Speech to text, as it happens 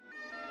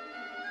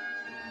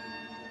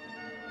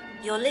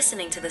You're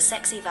listening to the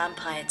Sexy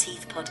Vampire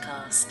Teeth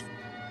podcast.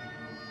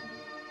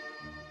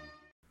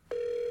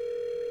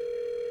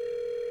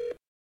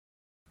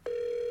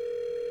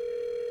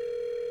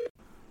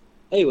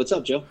 Hey, what's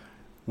up, Joe?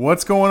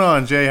 What's going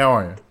on, Jay? How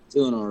are you?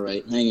 Doing all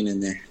right. Hanging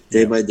in there,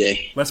 day by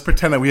day. Let's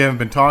pretend that we haven't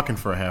been talking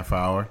for a half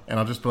hour, and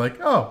I'll just be like,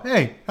 oh,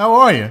 hey, how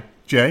are you,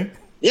 Jay?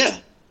 Yeah.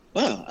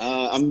 Well,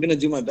 I'm going to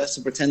do my best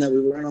to pretend that we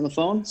weren't on the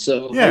phone.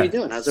 So, how are you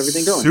doing? How's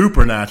everything going?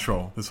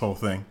 Supernatural, this whole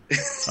thing.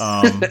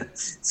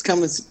 It's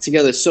coming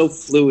together so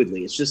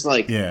fluidly. It's just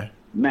like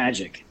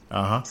magic.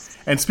 Uh-huh.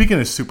 And speaking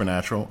of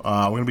supernatural,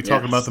 we're going to be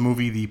talking about the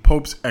movie The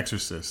Pope's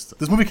Exorcist.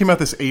 This movie came out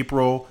this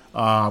April.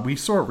 We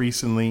saw it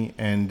recently,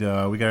 and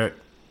we got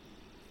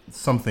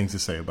some things to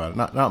say about it.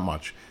 Not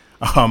much.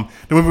 The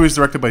movie was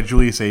directed by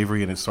Julius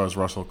Avery, and it stars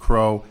Russell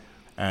Crowe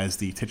as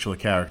the titular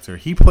character.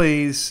 He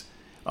plays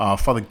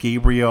Father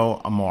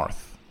Gabriel Amarth.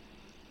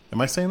 Am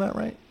I saying that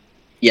right?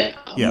 Yeah,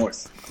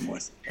 Amarth.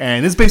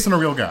 And it's based on a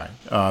real guy.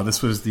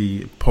 This was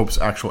the Pope's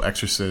actual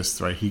exorcist,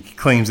 right? He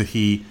claims that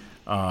he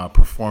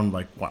performed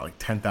like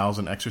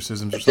 10,000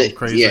 exorcisms or something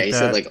crazy. Yeah, like he that.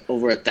 said like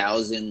over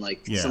 1,000,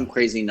 some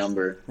crazy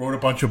number. Wrote a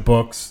bunch of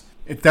books.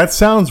 That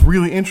sounds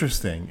really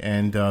interesting,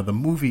 and the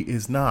movie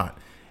is not.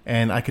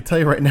 And I could tell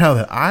you right now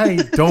that I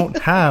don't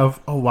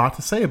have a lot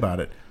to say about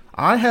it.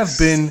 I have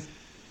been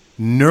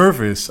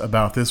nervous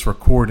about this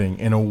recording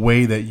in a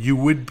way that you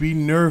would be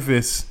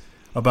nervous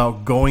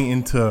about going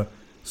into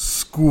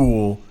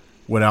school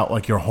without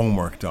like your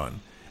homework done.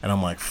 And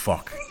I'm like,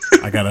 fuck,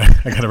 I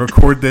gotta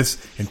record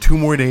this in 2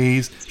 more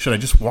days. Should I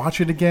just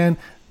watch it again?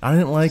 I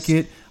didn't like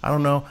it. I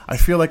don't know. I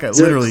feel like Is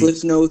there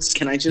Cliff Notes?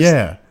 Can I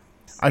just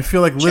I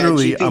feel like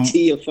literally I'm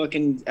a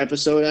fucking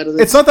episode out of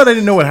this. It's not that I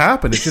didn't know what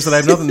happened. It's just that I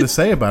have nothing to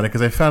say about it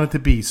because I found it to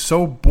be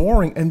so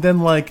boring. And then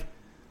like,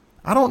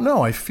 I don't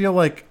know. I feel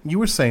like you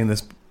were saying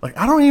this. Like,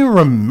 I don't even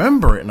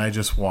remember it, and I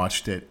just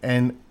watched it.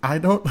 And I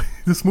don't...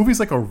 This movie's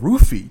like a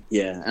roofie.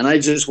 Yeah, and I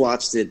just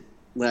watched it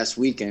last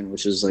weekend,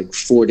 which was like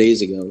 4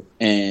 days ago,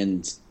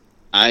 and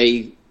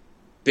I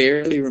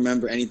barely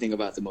remember anything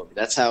about the movie.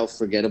 That's how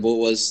forgettable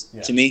it was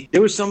to me.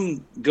 There were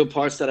some good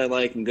parts that I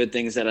liked and good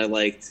things that I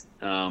liked.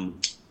 A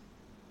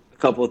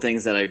couple of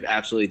things that I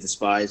absolutely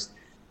despised.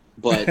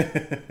 But,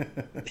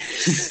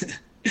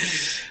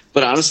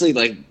 but honestly,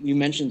 like you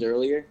mentioned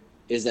earlier,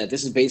 is that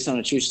this is based on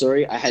a true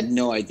story. I had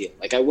no idea.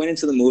 Like, I went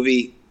into the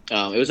movie.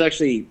 It was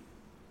actually,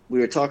 we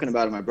were talking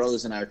about it. My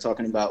brothers and I were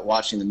talking about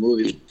watching the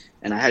movie,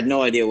 and I had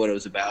no idea what it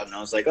was about. And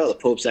I was like, oh, the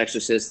Pope's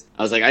Exorcist.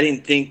 I was like, I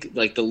didn't think,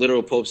 like, the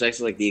literal Pope's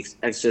Exorcist, like the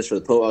Exorcist for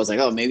the Pope. I was like,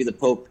 oh, maybe the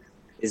Pope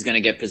is going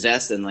to get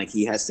possessed and, like,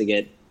 he has to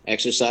get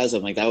exorcised.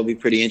 I'm like, that would be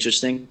pretty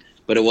interesting.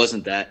 But it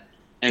wasn't that.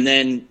 And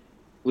then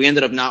we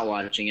ended up not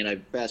watching it. I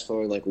fast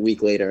forward, like, a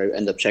week later, I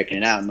end up checking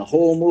it out. And the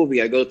whole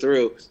movie I go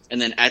through,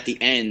 and then at the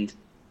end,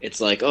 it's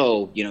like,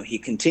 oh, he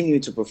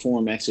continued to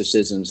perform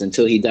exorcisms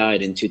until he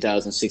died in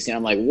 2016.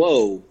 I'm like,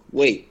 whoa,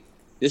 wait,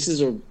 this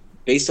is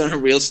based on a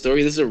real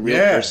story? This is a real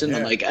person? Yeah.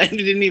 I'm like, I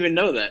didn't even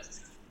know that.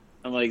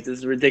 I'm like, this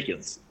is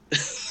ridiculous.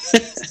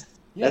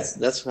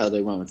 That's how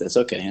they went with this.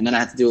 Okay, and then I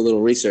had to do a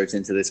little research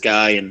into this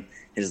guy and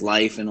his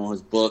life and all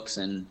his books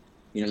and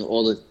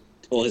all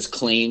his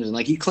claims. And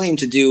like, he claimed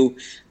to do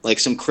like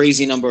some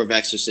crazy number of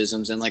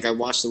exorcisms. And like, I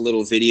watched a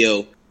little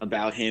video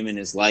about him and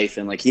his life,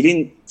 and like, he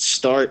didn't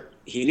start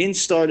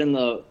in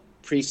the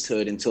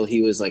priesthood until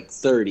he was like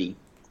 30,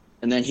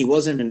 and then he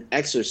wasn't an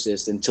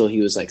exorcist until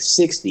he was like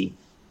 60.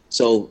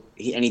 So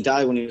he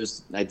died when he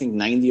was, I think,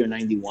 90 or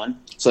 91.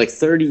 So like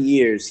 30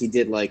 years he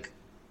did like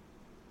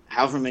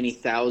however many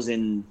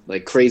thousand,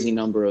 like crazy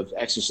number of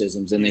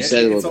exorcisms, and they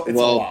said it's a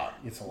lot.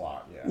 It's a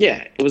lot.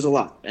 Yeah, it was a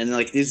lot. And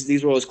like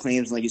these were all his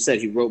claims. And like you said,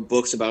 he wrote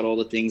books about all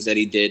the things that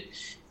he did,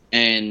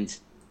 and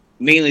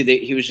mainly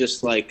he was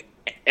just like,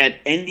 at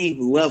any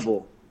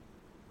level.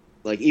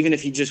 Like, even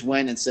if he just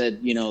went and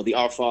said, the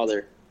Our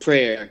Father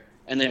prayer,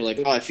 and they're like,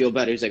 oh, I feel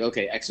better. He's like,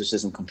 okay,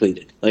 exorcism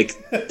completed.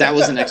 Like, that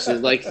was an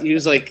exorcism. Like, he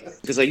was like,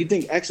 because, like, you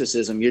think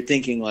exorcism, you're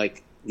thinking,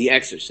 like, The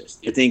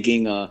Exorcist. You're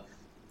thinking, all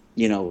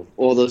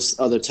those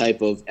other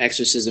type of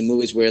exorcism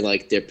movies where,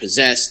 like, they're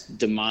possessed,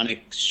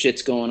 demonic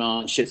shit's going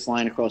on, shit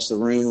flying across the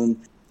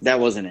room. That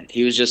wasn't it.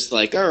 He was just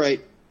like, all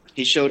right,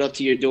 he showed up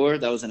to your door,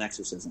 that was an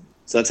exorcism.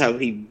 So that's how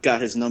he got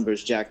his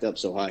numbers jacked up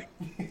so high.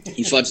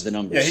 He fudged the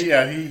numbers. He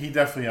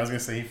definitely, I was going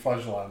to say, he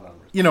fudged a lot of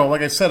numbers.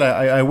 Like I said,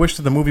 I wish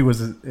that the movie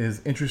was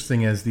as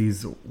interesting as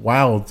these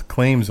wild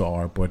claims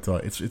are, but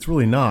it's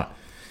really not.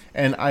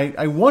 And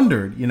I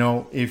wondered,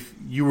 if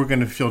you were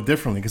going to feel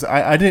differently, because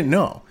I didn't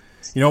know.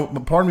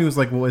 But part of me was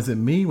like, well, is it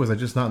me? Was I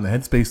just not in the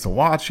headspace to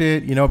watch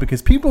it?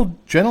 Because people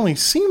generally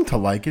seem to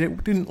like it.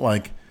 It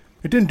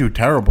didn't do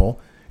terrible.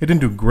 It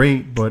didn't do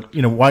great, but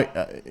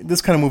why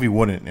this kind of movie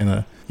wouldn't in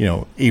a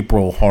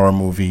April horror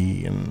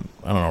movie, and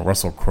I don't know,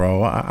 Russell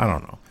Crowe. I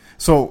don't know.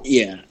 So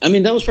yeah, I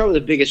mean, that was probably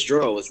the biggest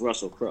draw was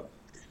Russell Crowe.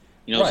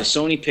 Right. It's a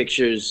Sony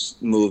Pictures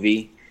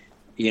movie,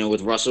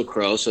 with Russell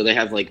Crowe, so they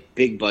have like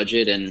big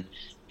budget and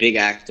big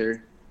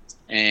actor,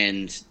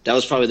 and that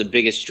was probably the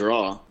biggest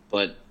draw.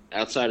 But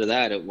outside of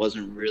that, it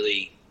wasn't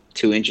really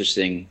too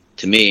interesting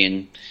to me.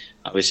 And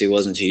obviously it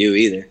wasn't to you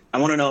either.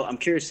 I'm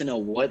curious to know,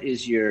 what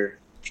is your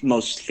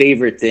most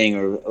favorite thing,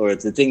 or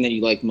the thing that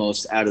you like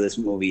most out of this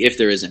movie, if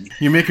there is any?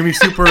 You're making me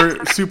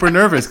super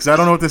nervous because I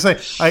don't know what to say.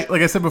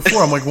 Like I said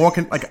before, I'm like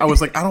walking. Like I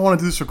was like, I don't want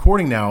to do this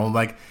recording now.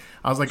 Like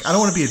I was like, I don't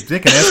want to be a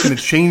dick and ask him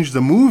to change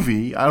the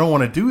movie. I don't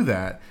want to do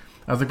that.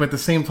 I was like, but at the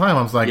same time,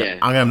 I was like, yeah.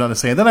 I have nothing to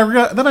say. And then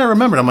I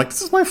remembered. I'm like,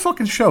 this is my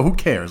fucking show. Who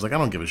cares? Like, I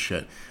don't give a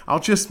shit. I'll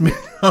just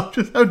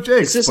have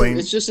Jay explain.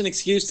 It's just an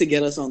excuse to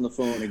get us on the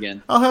phone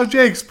again. I'll have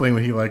Jay explain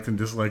what he liked and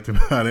disliked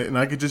about it, and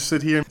I could just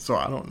sit here. So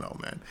I don't know,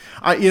 man.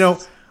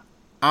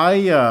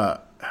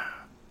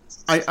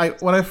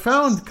 What I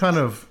found kind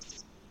of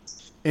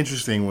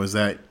interesting was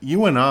that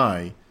you and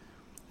I,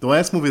 the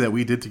last movie that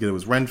we did together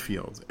was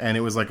Renfield, and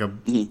it was like a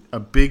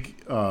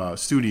big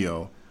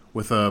studio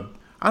with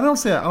I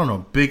don't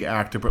know, big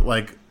actor, but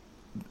like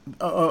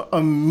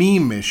a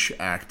meme-ish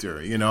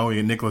actor,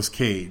 Nicolas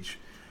Cage,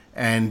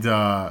 and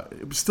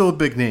it was still a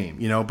big name,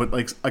 but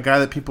like a guy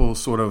that people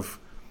sort of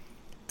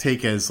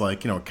take as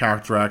like, a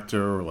character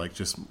actor, or like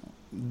just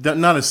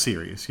not as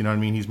serious, you know what I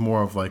mean? He's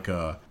more of like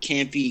a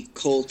campy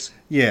cult.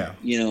 Yeah,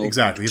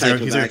 exactly. He's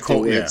a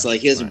cult. Yeah, it's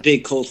like he has a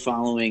big cult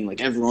following.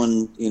 Like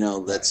everyone,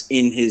 that's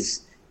in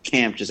his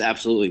camp just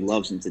absolutely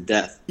loves him to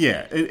death.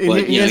 Yeah,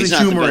 he has a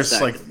humorous,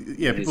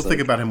 people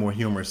think about him more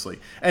humorously.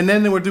 And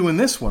then they were doing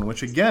this one,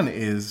 which again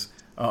is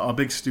a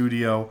big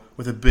studio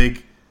with a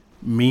big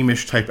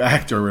meme-ish type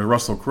actor,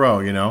 Russell Crowe,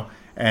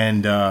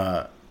 and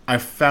I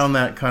found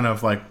that kind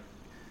of like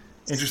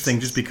interesting,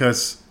 just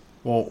because.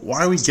 Well,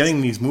 why are we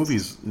getting these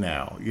movies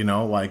now?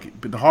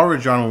 But the horror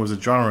genre was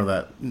a genre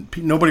that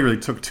nobody really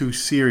took too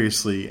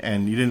seriously,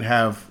 and you didn't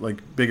have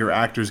like bigger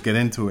actors get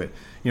into it.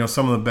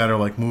 Some of the better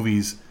like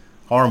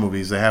horror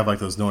movies, they have like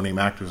those no-name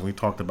actors, and we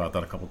talked about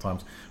that a couple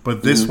times.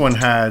 But this one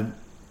had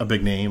a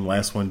big name.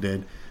 Last one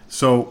did.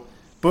 So,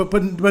 but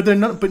they're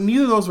not. But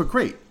neither of those were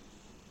great.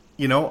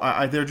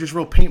 They're just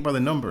real paint by the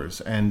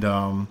numbers, and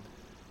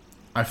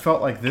I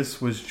felt like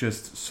this was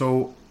just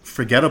so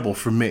forgettable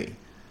for me.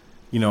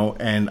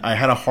 And I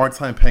had a hard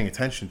time paying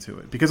attention to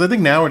it, because I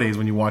think nowadays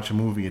when you watch a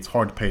movie, it's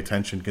hard to pay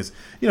attention because,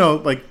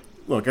 like,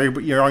 look,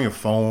 you're on your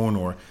phone,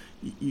 or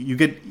you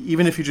get,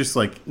 even if you're just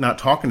like not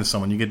talking to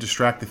someone, you get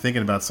distracted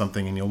thinking about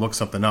something and you'll look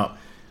something up.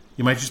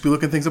 You might just be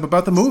looking things up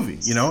about the movie,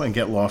 and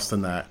get lost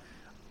in that.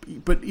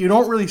 But you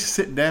don't really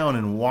sit down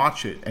and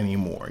watch it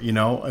anymore,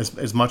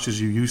 as much as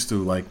you used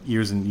to, like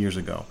years and years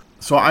ago.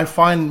 So I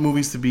find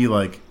movies to be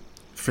like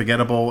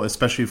forgettable,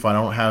 especially if I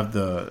don't have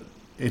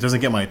it doesn't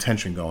get my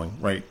attention going,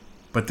 right?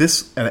 But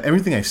this, and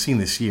everything I've seen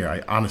this year,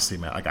 I honestly,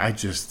 man, like I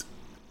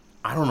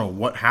don't know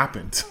what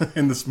happened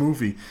in this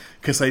movie,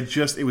 because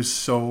it was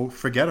so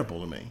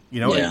forgettable to me.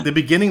 At the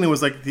beginning there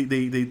was like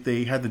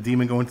they had the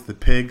demon go into the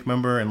pig,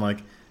 remember, and like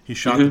he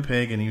shot the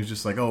pig, and he was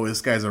just like, oh, this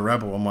guy's a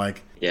rebel. I'm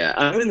like, yeah,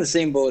 I'm in the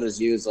same boat as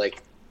you. It's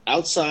like,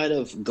 outside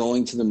of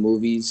going to the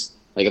movies,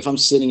 like if I'm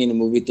sitting in a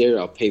movie theater,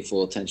 I'll pay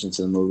full attention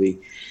to the movie.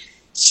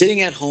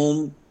 Sitting at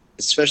home,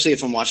 especially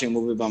if I'm watching a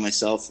movie by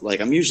myself,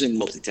 like I'm usually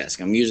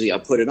multitasking. I'll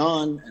put it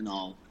on and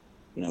I'll,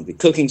 be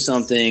cooking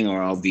something,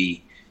 or I'll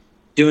be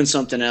doing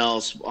something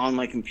else on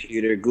my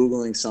computer,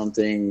 Googling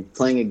something,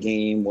 playing a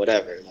game,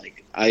 whatever.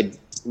 Like I'd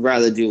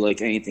rather do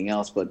like anything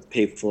else but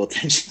pay full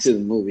attention to the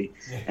movie.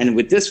 And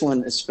with this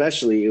one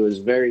especially, it was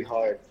very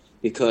hard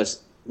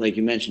because, like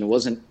you mentioned, it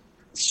wasn't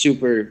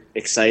super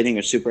exciting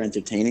or super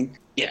entertaining.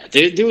 Yeah,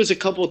 there was a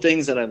couple of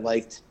things that I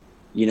liked,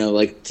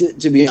 like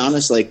to be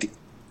honest, like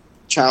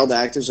child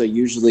actors are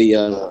usually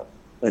a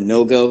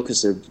no-go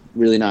because they're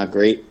really not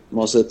great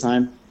most of the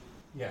time.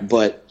 Yeah.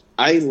 But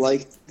I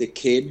liked the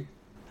kid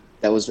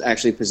that was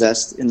actually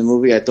possessed in the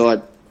movie. I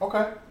thought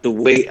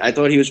I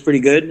thought he was pretty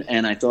good,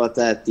 and I thought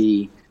that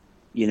the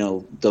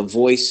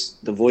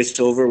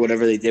voiceover,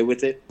 whatever they did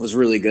with it, was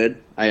really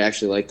good. I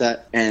actually liked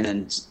that.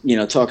 And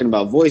talking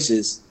about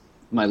voices,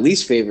 my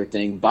least favorite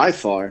thing by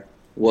far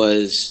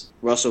was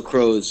Russell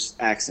Crowe's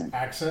accent.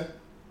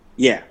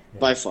 Yeah,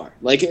 by far.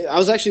 Like, I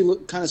was actually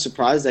kind of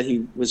surprised that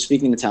he was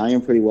speaking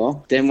Italian pretty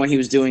well. Then when he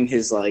was doing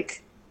his,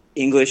 like,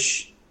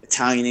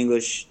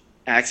 Italian-English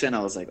accent, I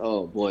was like,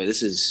 oh, boy,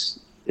 this is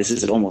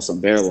almost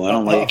unbearable. I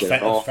don't like it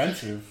at all.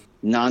 Offensive.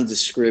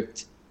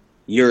 Nondescript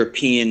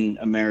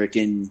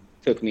European-American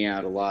took me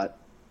out a lot.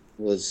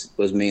 Was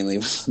mainly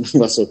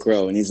Russell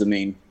Crowe, and he's the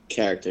main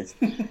character.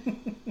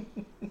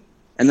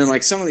 And then,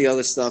 like, some of the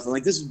other stuff, and,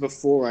 like, this is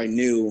before I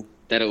knew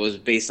that it was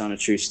based on a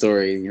true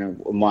story.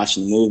 I'm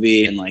watching the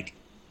movie, and like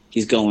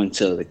he's going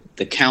to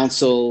the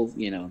council,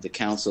 the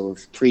council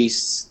of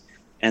priests,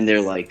 and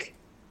they're like,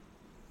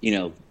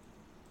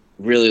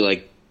 really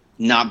like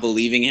not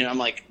believing him. I'm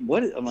like,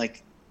 what? I'm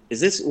like,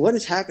 what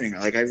is happening?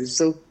 Like, I was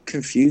so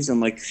confused. I'm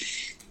like,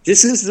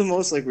 this is the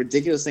most like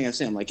ridiculous thing I've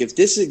seen. I'm like, if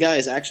this guy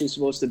is actually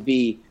supposed to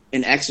be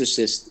an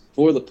exorcist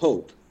for the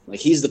Pope,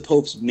 like he's the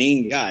Pope's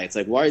main guy, it's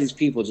like, why are these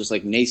people just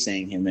like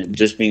naysaying him and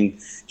just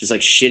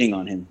like shitting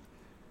on him?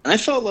 And I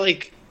felt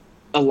like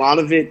a lot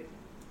of it,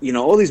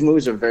 all these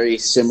movies are very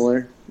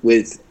similar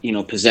with,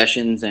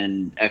 possessions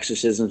and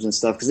exorcisms and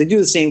stuff, because they do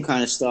the same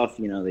kind of stuff.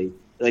 They,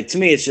 like, to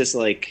me, it's just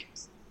like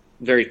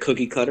very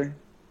cookie cutter.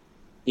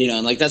 You know,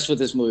 and like that's what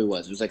this movie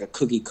was. It was like a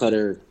cookie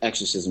cutter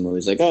exorcism movie.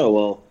 It's like, oh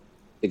well,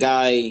 the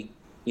guy,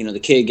 you know, the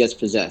kid gets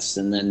possessed,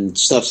 and then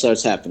stuff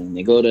starts happening.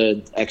 They go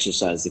to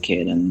exorcise the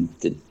kid, and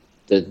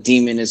the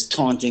demon is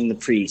taunting the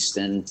priest,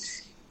 and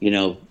you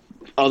know,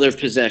 other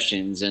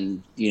possessions,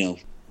 and you know,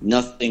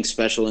 nothing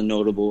special and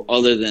notable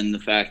other than the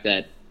fact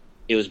that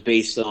it was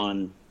based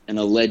on an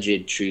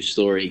alleged true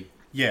story.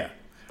 Yeah.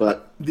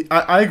 But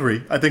I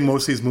agree. I think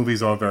most of these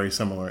movies are very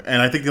similar.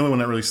 And I think the only one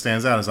that really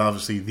stands out is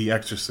obviously The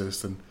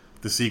Exorcist and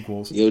the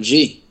sequels. the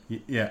OG.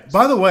 Yeah.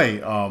 By the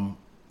way,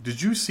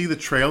 did you see the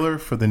trailer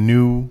for the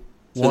new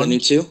For one? the new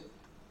 2?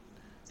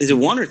 Is it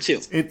 1 or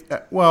 2?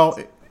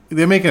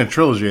 They're making a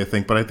trilogy, I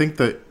think, but I think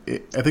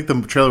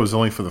the trailer was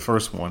only for the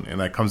first one, and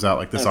that comes out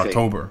like this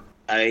October.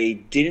 I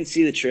didn't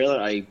see the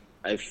trailer. I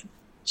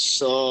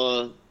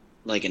saw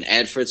like an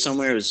ad for it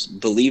somewhere. It was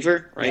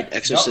Believer, right? Yeah.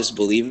 Exorcist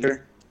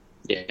Believer.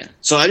 Yeah.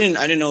 So I didn't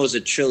know it was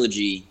a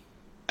trilogy.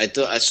 I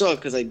saw it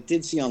because I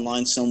did see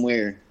online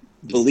somewhere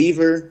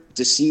Believer,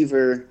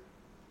 Deceiver.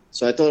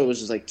 So I thought it was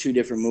just like 2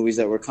 different movies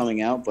that were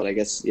coming out, but I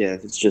guess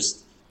it's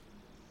just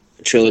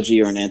a trilogy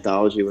or an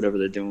anthology, whatever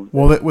they're doing.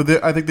 Well,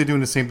 I think they're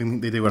doing the same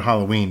thing they did with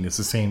Halloween. It's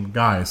the same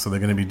guys, so they're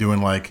going to be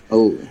doing like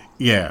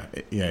yeah,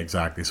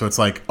 exactly. So it's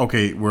like,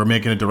 okay, we're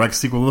making a direct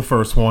sequel to the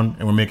first one,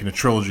 and we're making a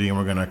trilogy, and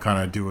we're going to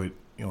kind of do it,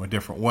 you know, a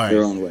different way,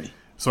 their own way.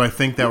 So I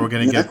think that we're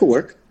going to get that could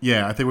work.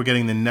 Yeah, I think we're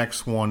getting the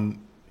next one.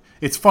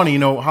 It's funny, you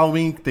know,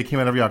 Halloween, they came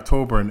out every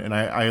October, and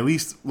I at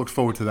least looked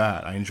forward to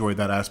that. I enjoyed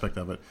that aspect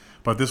of it.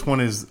 But this one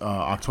is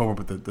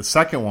October, but the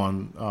second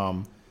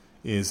one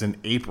is in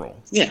April.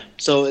 Yeah,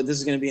 so this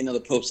is going to be another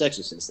Pope's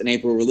Exorcist, an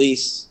April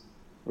release.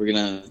 We're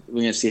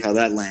gonna see how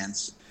that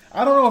lands.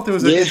 I don't know if there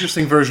was an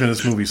interesting version of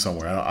this movie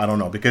somewhere. I don't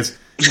know, because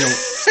you know,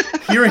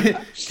 hearing it,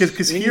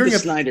 because hearing the a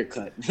Snyder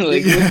cut.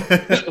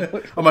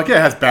 I'm like, yeah,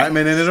 it has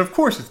Batman in it. Of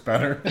course, it's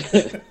better.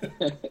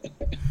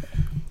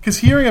 Because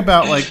hearing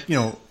about, like, you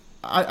know,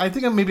 I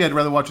think maybe I'd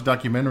rather watch a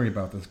documentary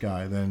about this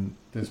guy than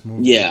this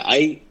movie. Yeah,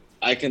 I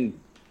can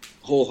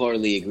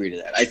wholeheartedly agree to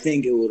that. I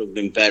think it would have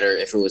been better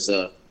if it was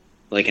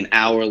an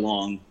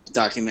hour-long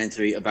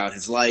documentary about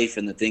his life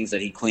and the things that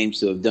he claims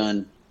to have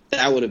done.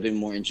 That would have been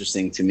more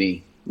interesting to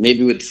me.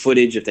 Maybe with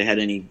footage, if they had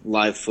any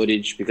live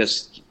footage,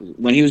 because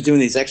when he was doing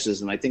these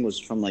exorcisms, I think it was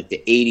from like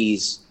the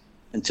 80s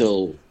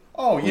until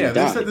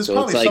there's so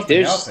probably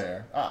something out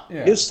there.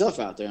 There's stuff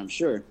out there, I'm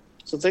sure.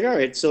 So it's like, all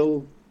right,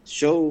 so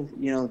show,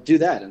 you know, do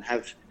that and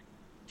have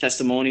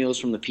testimonials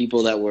from the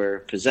people that were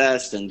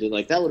possessed, and do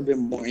like that would have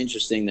been more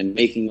interesting than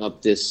making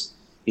up this,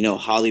 you know,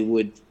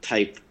 Hollywood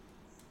type,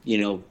 you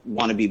know,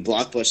 wannabe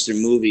blockbuster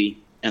movie.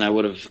 And I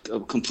would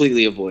have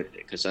completely avoided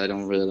it because I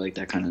don't really like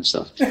that kind of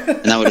stuff,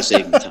 and that would have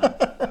saved me time.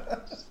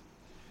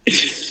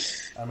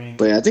 I mean,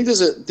 but yeah, I think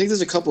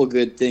there's a couple of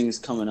good things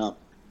coming up,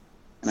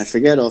 and I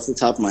forget off the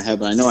top of my head,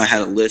 but I know I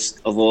had a list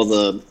of all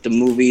the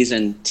movies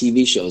and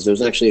TV shows. There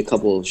was actually a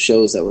couple of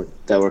shows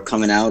that were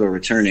coming out or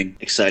returning.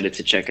 Excited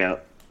to check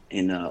out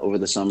in over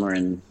the summer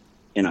and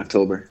in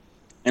October.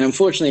 And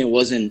unfortunately, it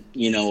wasn't,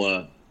 you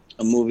know,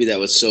 a movie that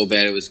was so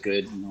bad it was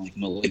good, you know, like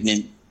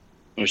Malignant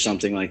or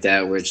something like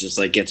that, where it's just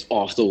like gets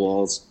off the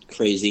walls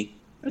crazy.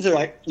 That's all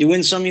right. You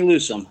win some, you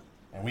lose some.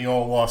 And we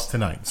all lost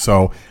tonight.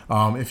 So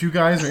if you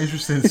guys are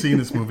interested in seeing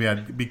this movie,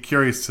 I'd be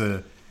curious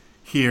to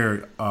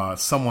hear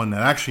someone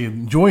that actually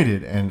enjoyed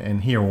it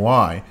and hear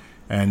why.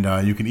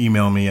 And you can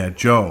email me at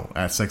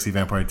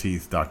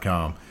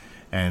joe@sexyvampireteeth.com.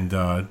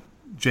 And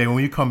Jay,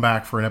 when you come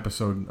back for an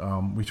episode,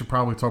 we should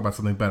probably talk about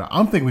something better.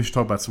 I'm thinking we should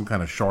talk about some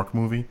kind of shark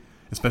movie,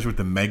 especially with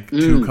the Meg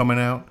 2 coming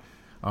out.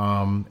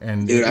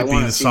 And dude, I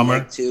want to see summer.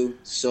 Meg 2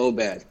 so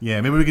bad. Yeah,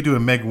 maybe we could do a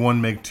Meg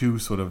 1, Meg 2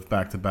 sort of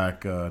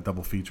back-to-back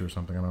double feature or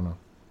something. I don't know.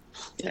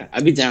 Yeah,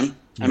 I'd be down.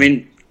 Yeah. I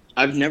mean,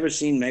 I've never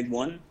seen Meg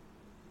 1,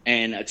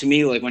 and to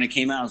me, like when it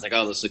came out, I was like,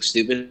 oh, this looks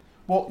stupid.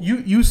 Well,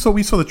 we saw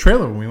the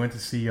trailer when we went to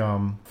see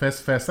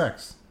Fast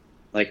X.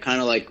 Like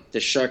kind of like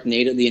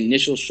the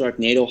initial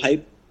Sharknado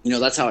hype. You know,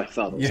 that's how I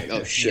felt. I was like,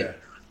 oh shit. Yeah.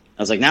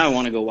 I was like, now I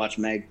want to go watch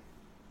Meg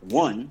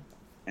 1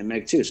 and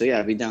Meg 2. So yeah,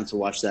 I'd be down to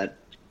watch that.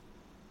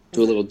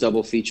 Do a little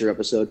double feature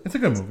episode. It's a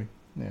good movie.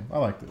 Yeah, I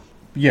liked it.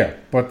 Yeah,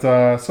 but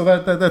so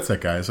that's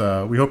it, guys.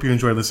 We hope you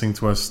enjoy listening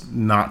to us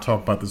not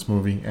talk about this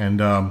movie. And,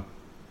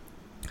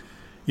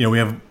 you know, we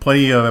have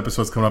plenty of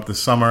episodes coming up this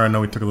summer. I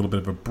know we took a little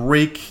bit of a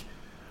break.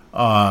 We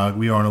are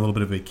on a little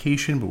bit of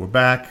vacation, but we're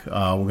back.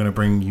 We're going to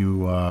bring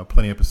you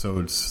plenty of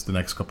episodes the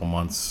next couple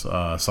months.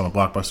 Some of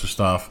blockbuster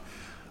stuff,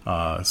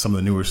 some of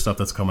the newer stuff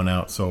that's coming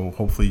out. So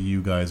hopefully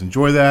you guys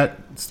enjoy that.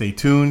 Stay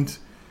tuned.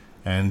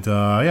 And,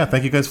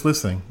 thank you guys for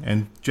listening.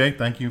 And, Jay,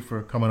 thank you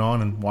for coming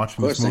on and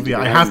watching this movie.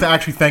 I have to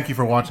actually thank you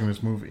for watching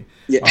this movie.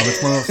 Yeah.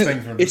 It's one of those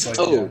things where it's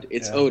owed.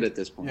 It's owed at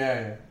this point.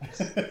 Yeah.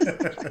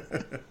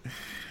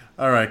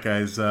 All right,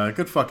 guys.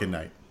 Good fucking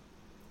night.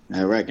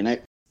 All right, good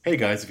night. Hey,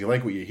 guys, if you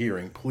like what you're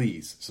hearing,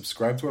 please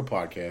subscribe to our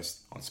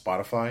podcast on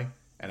Spotify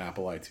and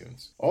Apple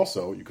iTunes.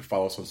 Also, you can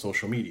follow us on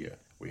social media.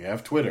 We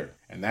have Twitter,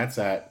 and that's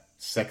at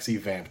Sexy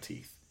Vamp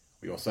Teeth.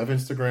 We also have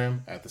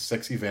Instagram at the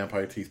Sexy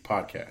Vampire Teeth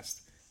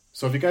Podcast.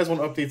 So if you guys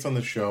want updates on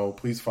the show,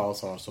 please follow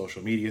us on our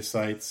social media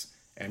sites.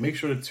 And make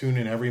sure to tune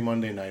in every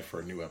Monday night for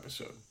a new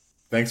episode.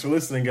 Thanks for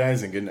listening,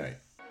 guys, and good night.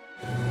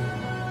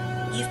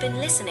 You've been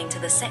listening to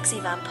the Sexy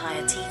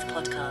Vampire Teeth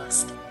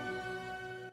podcast.